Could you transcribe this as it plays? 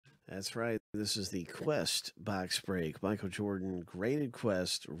That's right. This is the Quest box break. Michael Jordan graded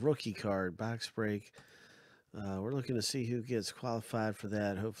Quest rookie card box break. We're looking to see who gets qualified for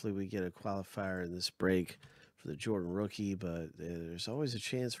that. Hopefully, we get a qualifier in this break for the Jordan rookie, but there's always a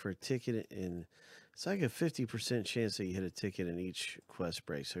chance for a ticket, and it's like a 50% chance that you hit a ticket in each Quest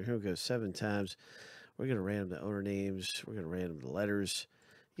break. So here we go 7 times. We're going to random the owner names, we're going to random the letters.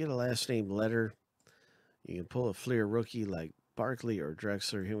 You get a last name letter. You can pull a Fleer rookie like Barkley or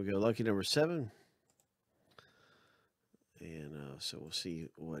Drexler. Here we go. Lucky number 7. And so we'll see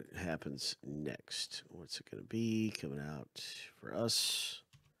what happens next. What's it going to be coming out for us?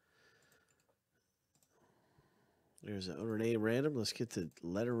 There's an owner name random. Let's get the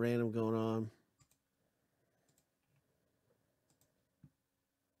letter random going on.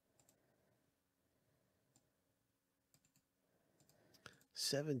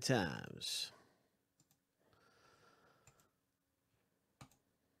 Seven times.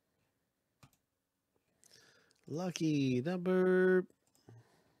 Lucky number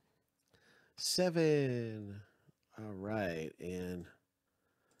 7. All right, and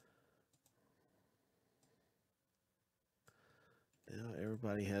now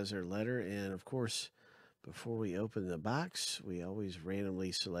everybody has their letter. And of course, before we open the box, we always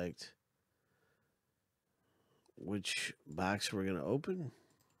randomly select which box we're going to open.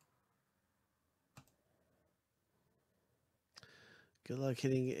 Good luck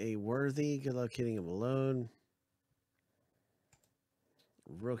hitting a Worthy. Good luck hitting a Malone.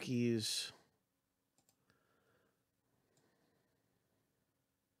 Rookies.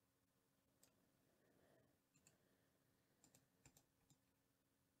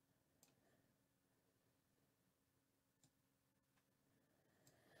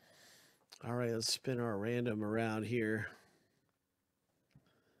 All right, let's spin our random around here.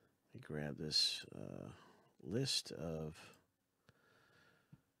 Let me grab this list of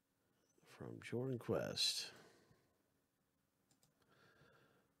from Jordan Quest.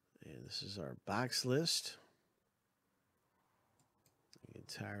 And this is our box list. The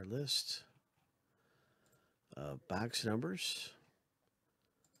entire list of box numbers.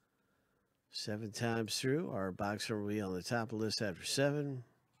 7 times through. Our box number will be on the top of the list after 7.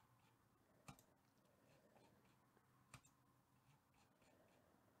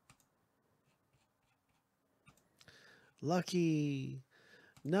 Lucky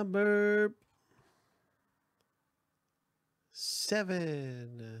number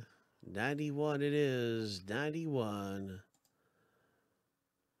 7. 91 it is. 91.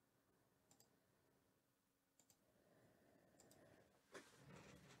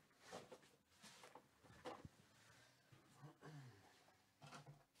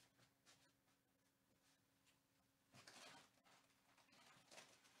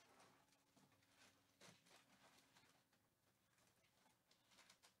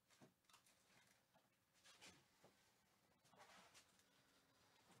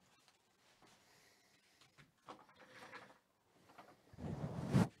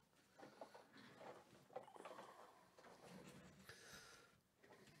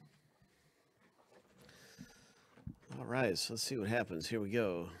 All right, so let's see what happens. Here we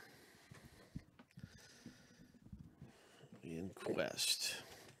go. In Quest.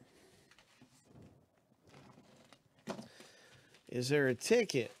 Is there a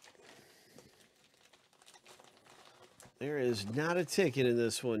ticket? There is not a ticket in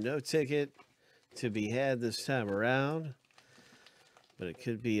this one. No ticket to be had this time around. But it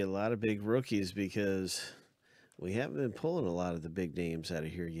could be a lot of big rookies because we haven't been pulling a lot of the big names out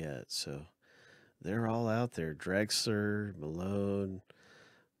of here yet. So they're all out there. Drexler, Malone,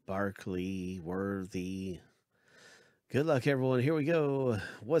 Barkley, Worthy. Good luck, everyone. Here we go.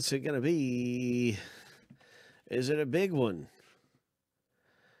 What's it going to be? Is it a big one?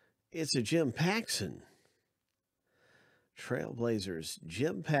 It's a Jim Paxson. Trailblazers,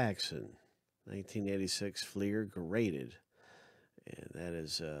 Jim Paxson. 1986 Fleer graded. And that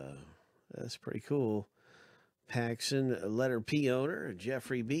is, that's pretty cool. Paxson, letter P owner.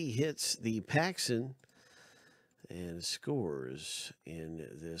 Jeffrey B hits the Paxson and scores in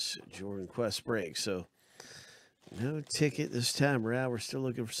this Jordan Quest break. So no ticket this time around. We're still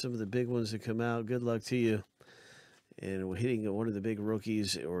looking for some of the big ones to come out. Good luck to you. And we're hitting one of the big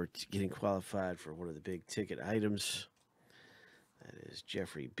rookies or getting qualified for one of the big ticket items. That is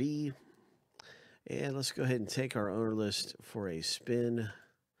Jeffrey B. And let's go ahead and take our owner list for a spin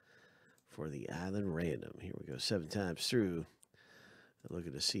for the Island Random. Here we go, 7 times through.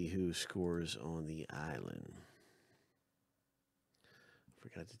 Looking to see who scores on the Island.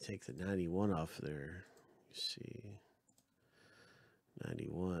 Forgot to take the 91 off there. Let's see.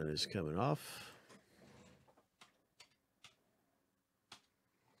 91 is coming off.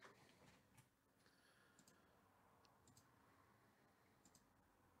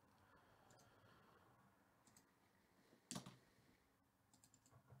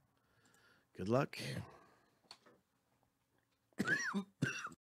 Good luck.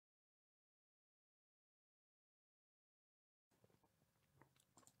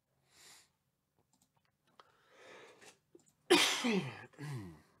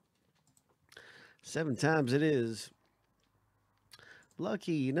 Seven times it is.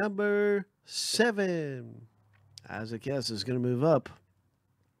 Lucky number 7. Isaac S. is going to move up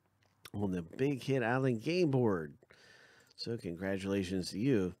on the Big Hit Island game board. So congratulations to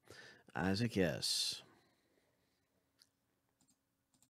you, Isaac S.